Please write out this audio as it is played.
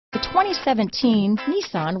2017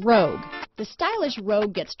 Nissan Rogue. The stylish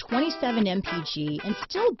Rogue gets 27 mpg and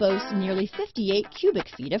still boasts nearly 58 cubic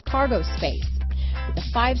feet of cargo space. With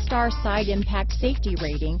a 5-star side impact safety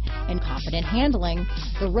rating and confident handling,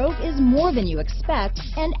 the Rogue is more than you expect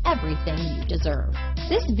and everything you deserve.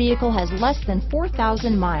 This vehicle has less than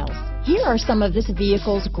 4,000 miles. Here are some of this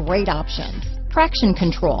vehicle's great options: traction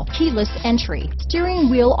control, keyless entry, steering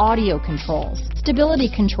wheel audio controls, stability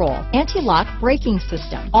control, anti-lock braking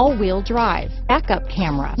system, all-wheel drive, backup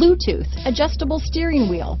camera, Bluetooth, adjustable steering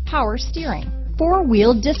wheel, power steering,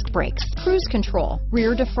 4-wheel disc brakes, cruise control,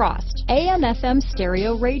 rear defrost, AM/FM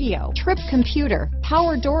stereo radio, trip computer,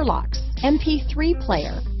 power door locks, MP3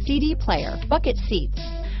 player, CD player, bucket seats.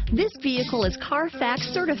 This vehicle is Carfax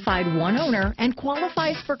certified one owner and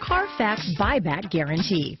qualifies for Carfax buyback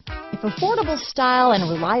guarantee. If affordable style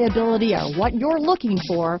and reliability are what you're looking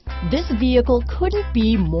for, this vehicle couldn't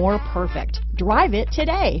be more perfect. Drive it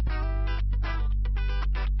today.